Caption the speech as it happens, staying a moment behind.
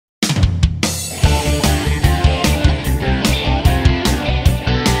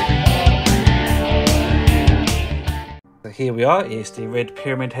here we are, it's the red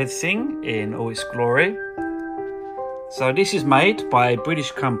pyramid head thing in all its glory. So this is made by a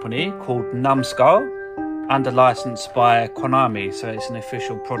British company called Numskull, under license by Konami, so it's an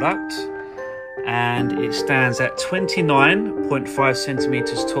official product. And it stands at 29.5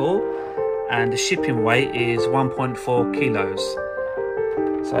 centimeters tall, and the shipping weight is 1.4 kilos.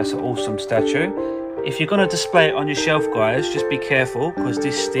 So it's an awesome statue. If you're going to display it on your shelf, guys, just be careful, because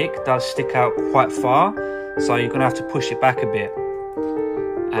this stick does stick out quite far, so you're going to have to push it back a bit.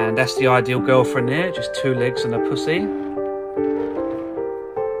 And that's the ideal girlfriend there, just two legs and a pussy.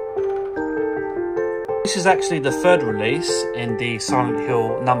 This is actually the third release in the Silent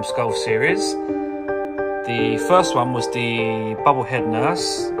Hill Numskull series. The first one was the Bubblehead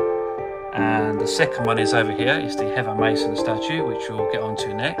Nurse, and the second one is over here. It's the Heather Mason statue, which we'll get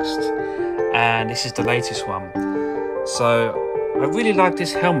onto next. And this is the latest one. So I really like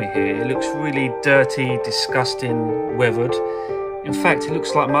this helmet here. It looks really dirty, disgusting, weathered. In fact, it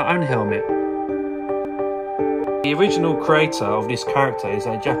looks like my own helmet. The original creator of this character is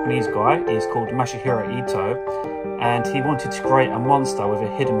a Japanese guy. He's called Masahiro Ito, and he wanted to create a monster with a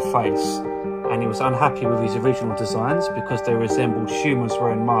hidden face. And he was unhappy with his original designs because they resembled humans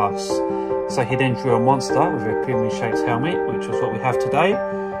wearing masks. So he then drew a monster with a pyramid-shaped helmet, which was what we have today.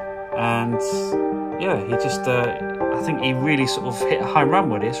 And yeah, he just, I think he really sort of hit a home run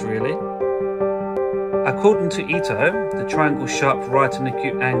with this, really. According to Ito, the triangle's sharp right and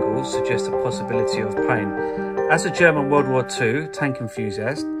acute angles suggest a possibility of pain. As a German World War II tank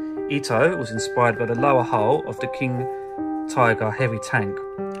enthusiast, Ito was inspired by the lower hull of the King Tiger heavy tank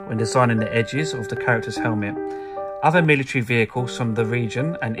when designing the edges of the character's helmet. Other military vehicles from the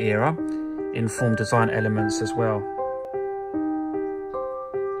region and era informed design elements as well.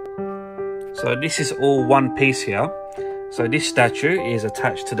 So this is all one piece here. So this statue is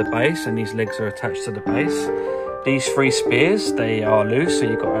attached to the base, and these legs are attached to the base. These three spears, they are loose, so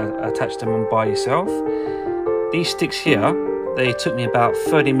you've got to attach them on by yourself. These sticks here, they took me about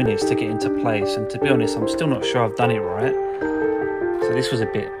 30 minutes to get into place, and to be honest, I'm still not sure I've done it right. So this was a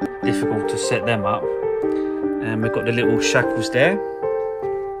bit difficult to set them up. And we've got the little shackles there.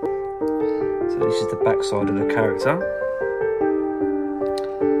 So this is the back side of the character.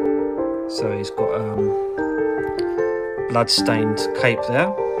 So he's got blood-stained cape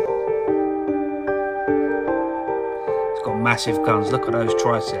there. He's got massive guns. Look at those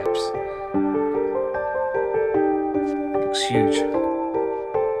triceps. Looks huge.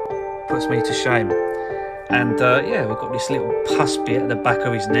 Puts me to shame. And yeah, we've got this little pus bit at the back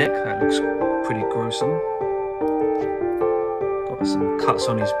of his neck. That looks pretty gruesome. Got some cuts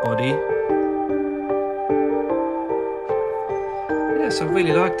on his body. Yes, I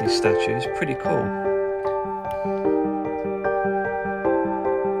really like this statue. It's pretty cool.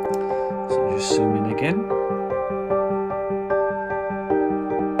 So just zoom in again.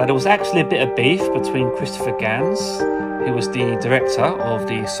 There was actually a bit of beef between Christopher Gans, who was the director of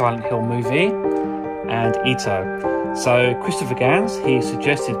the Silent Hill movie, and Ito. So Christopher Gans, he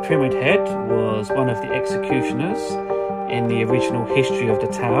suggested Pyramid Head was one of the executioners in the original history of the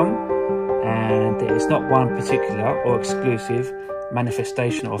town, and there is not one particular or exclusive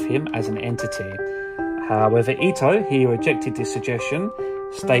manifestation of him as an entity. However, Ito, he rejected this suggestion,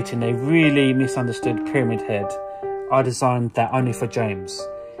 stating they really misunderstood Pyramid Head. I designed that only for James.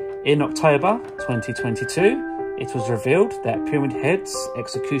 In October 2022, it was revealed that Pyramid Head's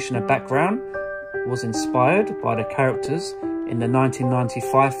executioner background was inspired by the characters in the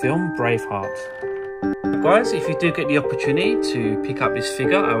 1995 film Braveheart. Guys, if you do get the opportunity to pick up this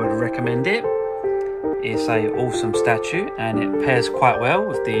figure, I would recommend it. It's an awesome statue, and it pairs quite well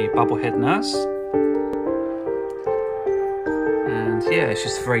with the Bubblehead Nurse. And yeah, it's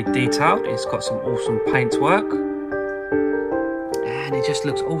just very detailed. It's got some awesome paintwork, and it just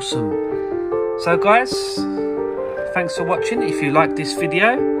looks awesome. So guys, thanks for watching. If you like this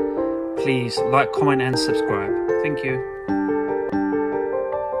video, please like, comment and subscribe. Thank you.